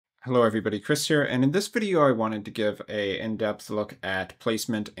Hello everybody, Chris here, and in this video I wanted to give a in-depth look at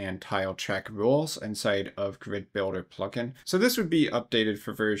placement and tile check rules inside of Grid Builder plugin. So this would be updated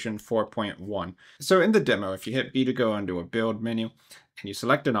for version 4.1. So in the demo, if you hit B to go into a build menu and you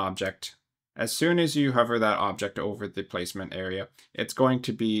select an object, as soon as you hover that object over the placement area, it's going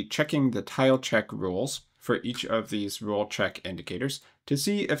to be checking the tile check rules for each of these rule check indicators to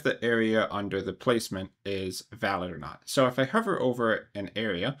see if the area under the placement is valid or not. So if I hover over an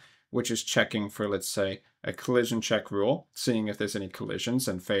area, which is checking for, let's say, a collision check rule, seeing if there's any collisions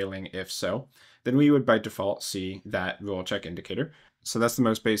and failing if so, then we would by default see that rule check indicator. So that's the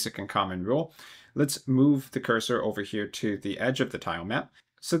most basic and common rule. Let's move the cursor over here to the edge of the tile map.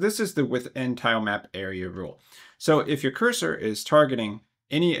 So this is the within tile map area rule. So if your cursor is targeting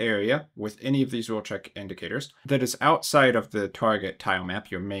any area with any of these rule check indicators that is outside of the target tile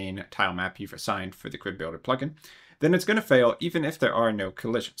map, your main tile map you've assigned for the Grid Builder plugin, then it's going to fail even if there are no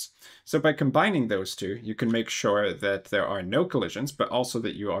collisions. So by combining those two, you can make sure that there are no collisions, but also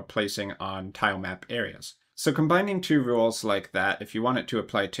that you are placing on tile map areas. So combining two rules like that, if you want it to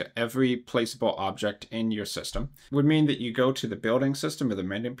apply to every placeable object in your system, would mean that you go to the building system or the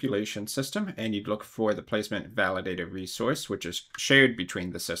manipulation system, and you'd look for the placement validator resource, which is shared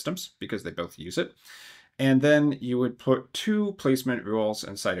between the systems because they both use it. And then you would put two placement rules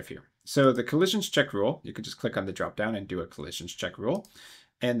inside of here. So the collisions check rule, you could just click on the drop down and do a collisions check rule.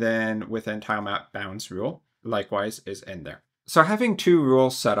 And then within tile map bounds rule, likewise is in there. So having two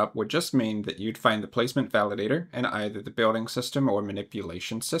rules set up would just mean that you'd find the placement validator in either the building system or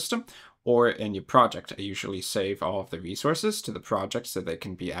manipulation system, or in your project. I usually save all of the resources to the project so they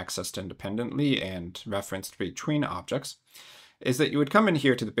can be accessed independently and referenced between objects, is that you would come in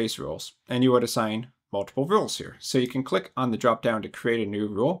here to the base rules and you would assign multiple rules here. So you can click on the drop down to create a new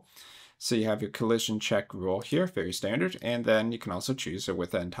rule. So you have your collision check rule here, very standard, and then you can also choose a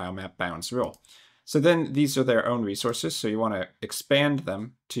within tile map bounds rule. So then these are their own resources, so you want to expand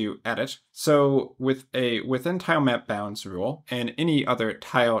them to edit. So with a within tile map bounds rule and any other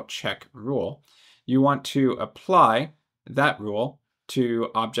tile check rule, you want to apply that rule to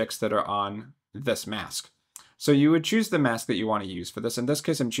objects that are on this mask. So you would choose the mask that you want to use for this. In this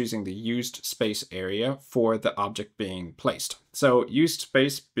case, I'm choosing the used space area for the object being placed. So used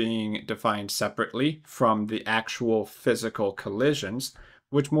space being defined separately from the actual physical collisions,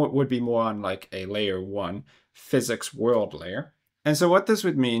 which would be more on like a layer 1 physics world layer. And so what this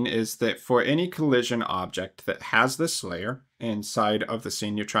would mean is that for any collision object that has this layer inside of the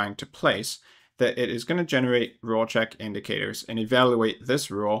scene you're trying to place, that it is going to generate rule check indicators and evaluate this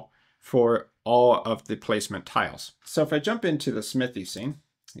rule for all of the placement tiles. So if I jump into the smithy scene,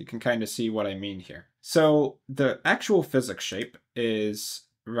 you can kind of see what I mean here. So the actual physics shape is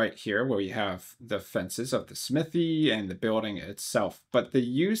right here where we have the fences of the smithy and the building itself, but the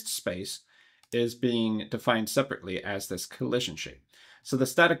used space is being defined separately as this collision shape. So the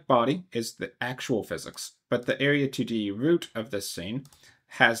static body is the actual physics, but the area 2D root of this scene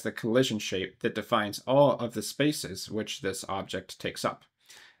has the collision shape that defines all of the spaces which this object takes up.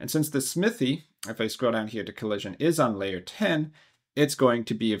 And since the smithy, if I scroll down here to collision, is on layer 10, it's going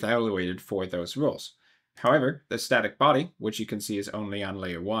to be evaluated for those rules. However, the static body, which you can see is only on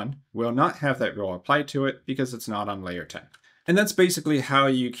layer 1, will not have that rule applied to it because it's not on layer 10. And that's basically how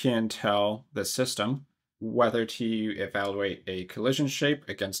you can tell the system whether to evaluate a collision shape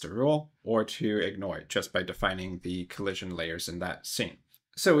against a rule or to ignore it just by defining the collision layers in that scene.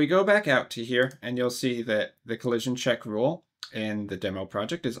 So we go back out to here and you'll see that the collision check rule in the demo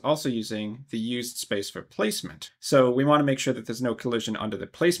project is also using the used space for placement. So we want to make sure that there's no collision under the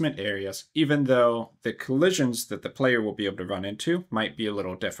placement areas, even though the collisions that the player will be able to run into might be a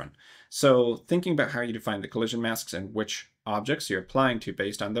little different. So thinking about how you define the collision masks and which objects you're applying to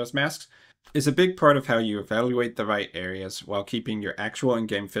based on those masks is a big part of how you evaluate the right areas while keeping your actual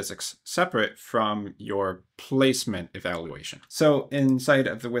in-game physics separate from your placement evaluation. So inside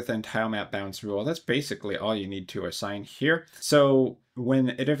of the within tile map bounds rule, that's basically all you need to assign here. So when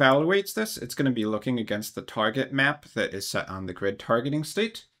it evaluates this, it's going to be looking against the target map that is set on the grid targeting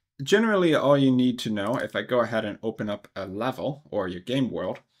state. Generally, all you need to know, if I go ahead and open up a level or your game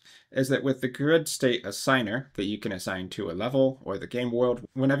world, is that with the grid state assigner that you can assign to a level or the game world,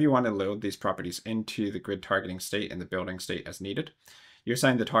 whenever you want to load these properties into the grid targeting state and the building state as needed, you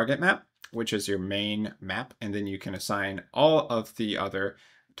assign the target map, which is your main map, and then you can assign all of the other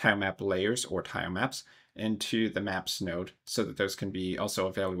tile map layers or tile maps into the maps node so that those can be also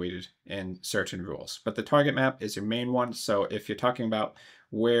evaluated in certain rules. But the target map is your main one, so if you're talking about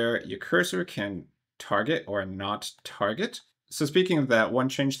where your cursor can target or not target, so speaking of that, one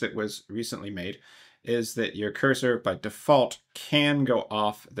change that was recently made is that your cursor by default can go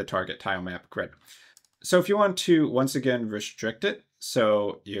off the target tile map grid. So if you want to, once again, restrict it,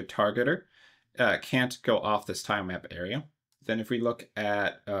 so your targeter can't go off this tile map area, then if we look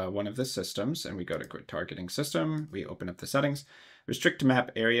at one of the systems and we go to grid targeting system, we open up the settings, restrict map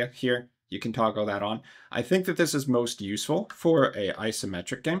area here, you can toggle that on. I think that this is most useful for a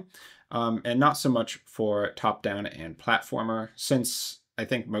isometric game and not so much for top-down and platformer. Since I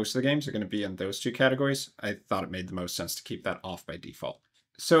think most of the games are going to be in those two categories, I thought it made the most sense to keep that off by default.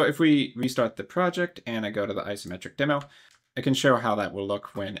 So if we restart the project and I go to the isometric demo, I can show how that will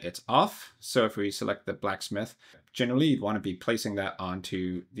look when it's off. So if we select the blacksmith, generally you'd want to be placing that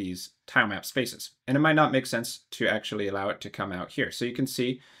onto these tile map spaces. And it might not make sense to actually allow it to come out here. So you can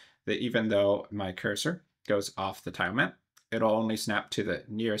see that even though my cursor goes off the tile map, it'll only snap to the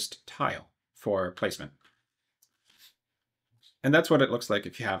nearest tile for placement. And that's what it looks like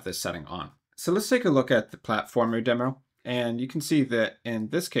if you have this setting on. So let's take a look at the platformer demo. And you can see that in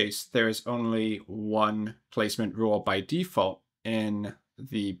this case, there is only one placement rule by default in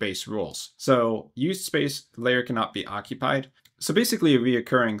the base rules. So used space layer cannot be occupied. So basically a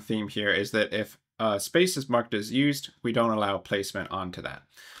reoccurring theme here is that if a space is marked as used, we don't allow placement onto that.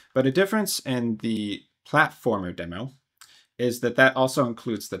 But a difference in the platformer demo is that that also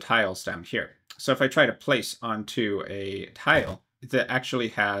includes the tiles down here. So if I try to place onto a tile that actually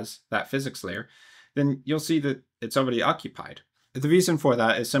has that physics layer, then you'll see that it's already occupied. The reason for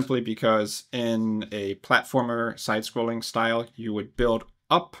that is simply because in a platformer side-scrolling style, you would build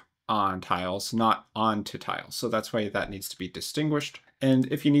up on tiles, not onto tiles. So that's why that needs to be distinguished.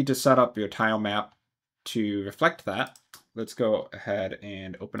 And if you need to set up your tile map to reflect that, let's go ahead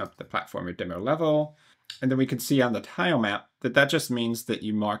and open up the platformer demo level. And then we can see on the tile map that that just means that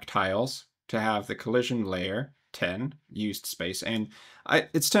you mark tiles to have the collision layer 10 used space, and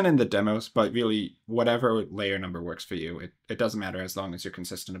it's 10 in the demos, but really whatever layer number works for you, it doesn't matter as long as you're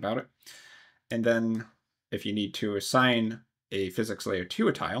consistent about it. And then if you need to assign a physics layer to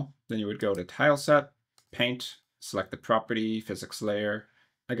a tile, then you would go to tile set, paint, select the property, physics layer,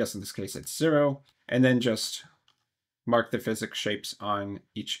 I guess in this case it's 0, and then just mark the physics shapes on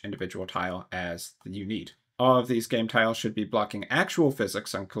each individual tile as you need. All of these game tiles should be blocking actual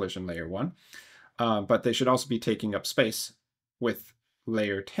physics on collision layer 1. But they should also be taking up space with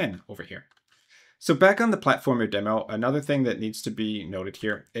layer 10 over here. So back on the platformer demo, another thing that needs to be noted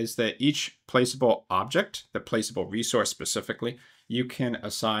here is that each placeable object, the placeable resource specifically, you can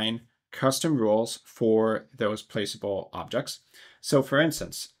assign custom rules for those placeable objects. So for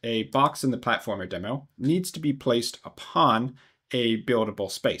instance, a box in the platformer demo needs to be placed upon a buildable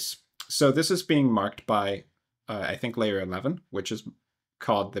space. So this is being marked by, I think, layer 11, which is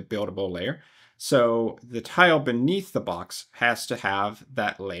called the buildable layer. So the tile beneath the box has to have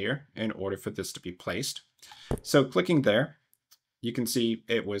that layer in order for this to be placed. So clicking there, you can see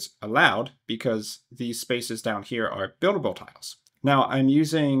it was allowed because these spaces down here are buildable tiles. Now I'm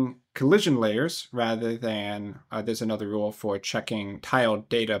using collision layers rather than, there's another rule for checking tile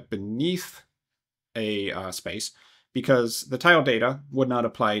data beneath a space, because the tile data would not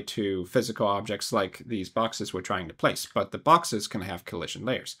apply to physical objects like these boxes we're trying to place, but the boxes can have collision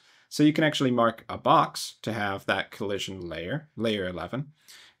layers. So you can actually mark a box to have that collision layer, layer 11.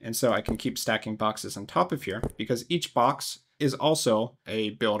 And so I can keep stacking boxes on top of here because each box is also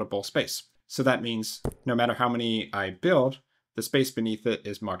a buildable space. So that means no matter how many I build, the space beneath it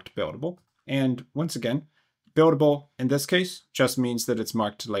is marked buildable. And once again, buildable in this case just means that it's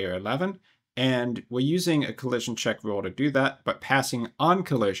marked layer 11. And we're using a collision check rule to do that, but passing on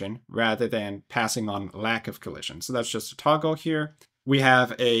collision rather than passing on lack of collision. So that's just a toggle here. We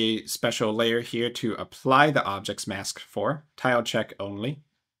have a special layer here to apply the object's mask for, tile check only.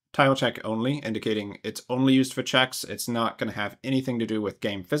 Tile check only, indicating it's only used for checks. It's not going to have anything to do with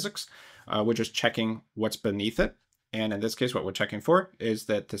game physics. We're just checking what's beneath it. And in this case, what we're checking for is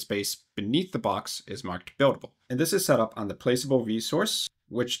that the space beneath the box is marked buildable. And this is set up on the placeable resource,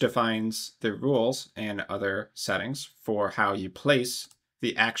 which defines the rules and other settings for how you place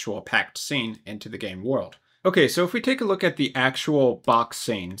the actual packed scene into the game world. Okay, so if we take a look at the actual box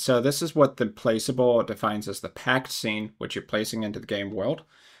scene, so this is what the placeable defines as the packed scene, which you're placing into the game world,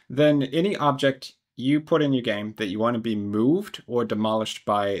 then any object you put in your game that you want to be moved or demolished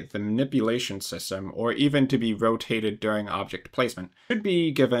by the manipulation system, or even to be rotated during object placement, should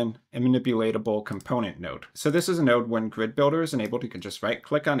be given a manipulatable component node. So this is a node when Grid Builder is enabled, you can just right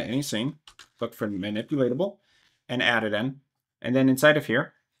click on any scene, look for manipulatable, and add it in. And then inside of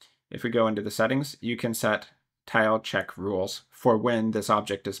here, if we go into the settings, you can set tile check rules for when this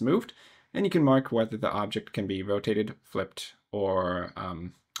object is moved, and you can mark whether the object can be rotated, flipped, or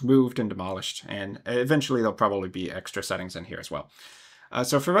moved and demolished, and eventually there'll probably be extra settings in here as well.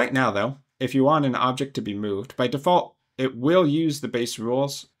 So for right now, though, if you want an object to be moved, by default, it will use the base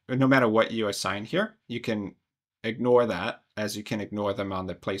rules no matter what you assign here. You can ignore that, as you can ignore them on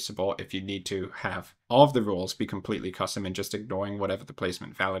the placeable if you need to have all of the rules be completely custom and just ignoring whatever the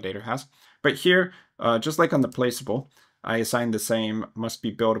placement validator has. But here, just like on the placeable, I assigned the same must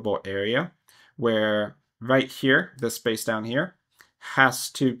be buildable area, where right here, this space down here, has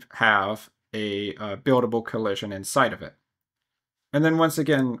to have a buildable collision inside of it. And then once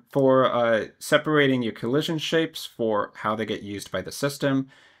again, for separating your collision shapes for how they get used by the system,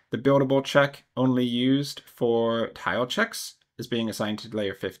 the buildable check only used for tile checks is being assigned to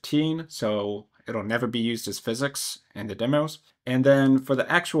layer 15, so it'll never be used as physics in the demos. And then for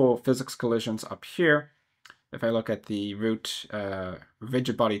the actual physics collisions up here, if I look at the root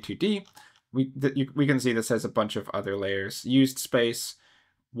rigid body 2D, we can see this has a bunch of other layers. Used space,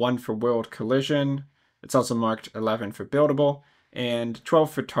 1 for world collision. It's also marked 11 for buildable, and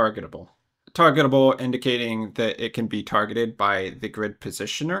 12 for targetable. Targetable indicating that it can be targeted by the grid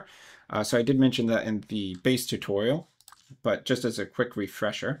positioner. So I did mention that in the base tutorial, but just as a quick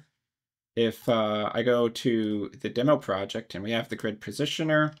refresher, if I go to the demo project and we have the grid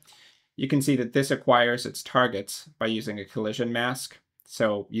positioner, you can see that this acquires its targets by using a collision mask.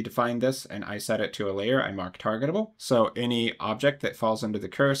 So you define this and I set it to a layer I mark targetable. So any object that falls under the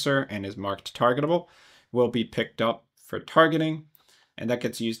cursor and is marked targetable will be picked up for targeting. And that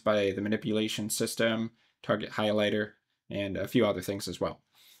gets used by the manipulation system, target highlighter, and a few other things as well.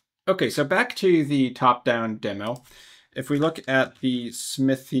 Okay, so back to the top-down demo. If we look at the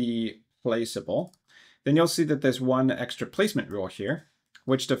Smithy placeable, then you'll see that there's one extra placement rule here,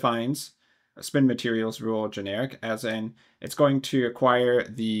 which defines a spin materials rule generic, as in it's going to acquire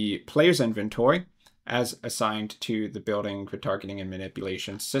the player's inventory as assigned to the building for targeting and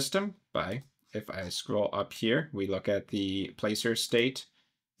manipulation system by, if I scroll up here, we look at the placer state,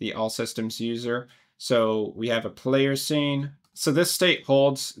 the all systems user. So we have a player scene. So this state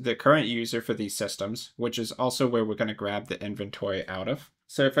holds the current user for these systems, which is also where we're going to grab the inventory out of.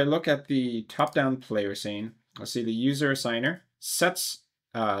 So if I look at the top-down player scene, I'll see the user assigner sets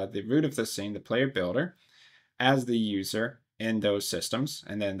the root of the scene, the player builder, as the user in those systems.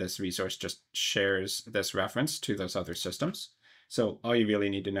 And then this resource just shares this reference to those other systems. So all you really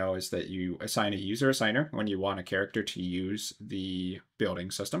need to know is that you assign a user assigner when you want a character to use the building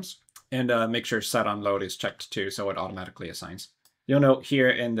systems. And make sure set on load is checked too, so it automatically assigns. You'll note here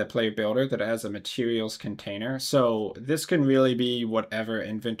in the player builder that it has a materials container. So this can really be whatever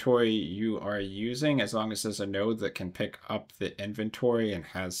inventory you are using, as long as there's a node that can pick up the inventory and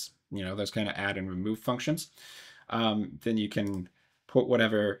has, those kind of add and remove functions. Then you can put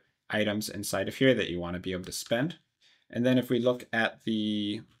whatever items inside of here that you want to be able to spend. And then if we look at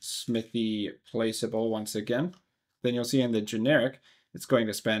the Smithy placeable once again, then you'll see in the generic, it's going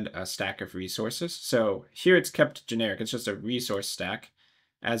to spend a stack of resources. So here it's kept generic. It's just a resource stack,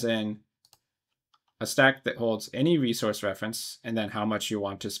 as in a stack that holds any resource reference and then how much you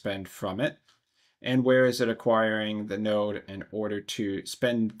want to spend from it. And where is it acquiring the node in order to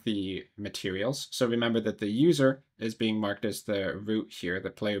spend the materials? So remember that the user is being marked as the root here, the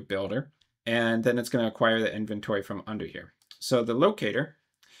player builder. And then it's going to acquire the inventory from under here. So the locator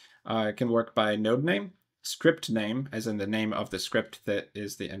can work by node name, script name, as in the name of the script that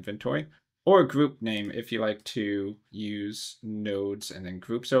is the inventory, or group name. If you like to use nodes and then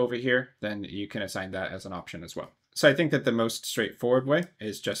groups over here, then you can assign that as an option as well. So I think that the most straightforward way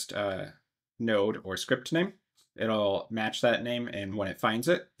is just node or script name. It'll match that name, and when it finds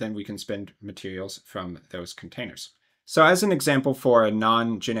it, then we can spend materials from those containers. So as an example for a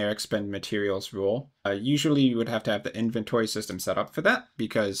non-generic spend materials rule, usually you would have to have the inventory system set up for that,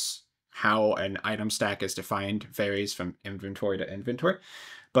 because how an item stack is defined varies from inventory to inventory.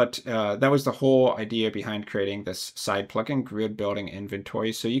 But that was the whole idea behind creating this side plugin, Grid Building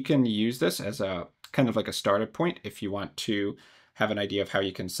Inventory. So you can use this as a kind of like a starter point if you want to have an idea of how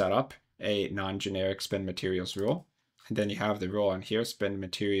you can set up a non-generic spend materials rule. And then you have the rule on here, spend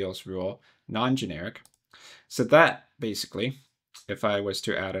materials rule, non-generic. So that basically, if I was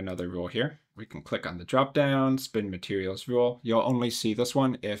to add another rule here, we can click on the drop down, spin materials rule. You'll only see this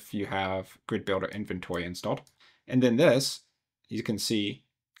one if you have Grid Builder Inventory installed. And then this, you can see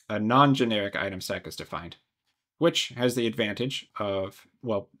a non-generic item stack is defined, which has the advantage of,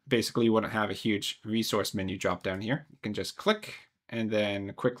 well, basically you wouldn't have a huge resource menu drop down here. You can just click and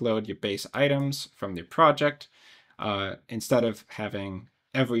then quick load your base items from the project instead of having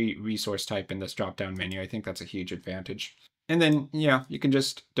every resource type in this drop down menu. I think that's a huge advantage. And then, yeah, you can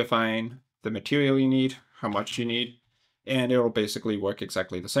just define the material you need, how much you need, and it'll basically work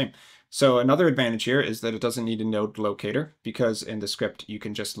exactly the same. So another advantage here is that it doesn't need a node locator, because in the script you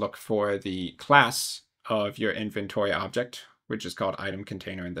can just look for the class of your inventory object, which is called item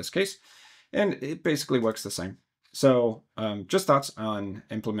container in this case, and it basically works the same. So just thoughts on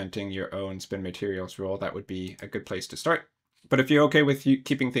implementing your own spin materials rule. That would be a good place to start. But if you're okay with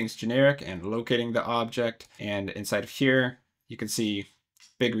keeping things generic and locating the object, and inside of here, you can see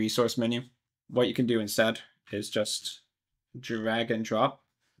big resource menu. What you can do instead is just drag and drop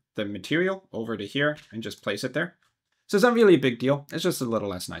the material over to here and just place it there. So it's not really a big deal. It's just a little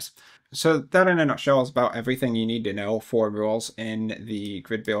less nice. So that in a nutshell is about everything you need to know for rules in the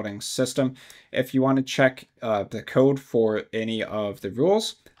grid building system. If you want to check the code for any of the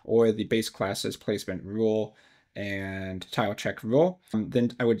rules or the base classes PlacementRule and TileCheckRule,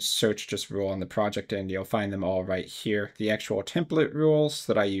 then I would search just rule on the project and you'll find them all right here. The actual template rules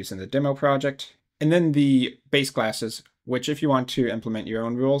that I use in the demo project, and then the base classes, which if you want to implement your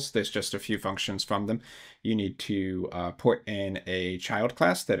own rules, there's just a few functions from them. You need to put in a child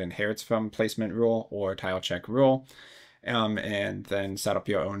class that inherits from PlacementRule or TileCheckRule, and then set up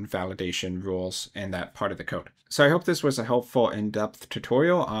your own validation rules in that part of the code. So I hope this was a helpful in-depth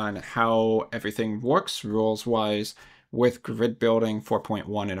tutorial on how everything works rules-wise with grid building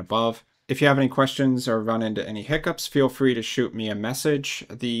 4.1 and above. If you have any questions or run into any hiccups, feel free to shoot me a message.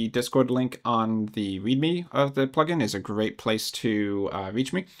 The Discord link on the README of the plugin is a great place to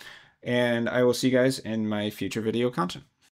reach me. And I will see you guys in my future video content.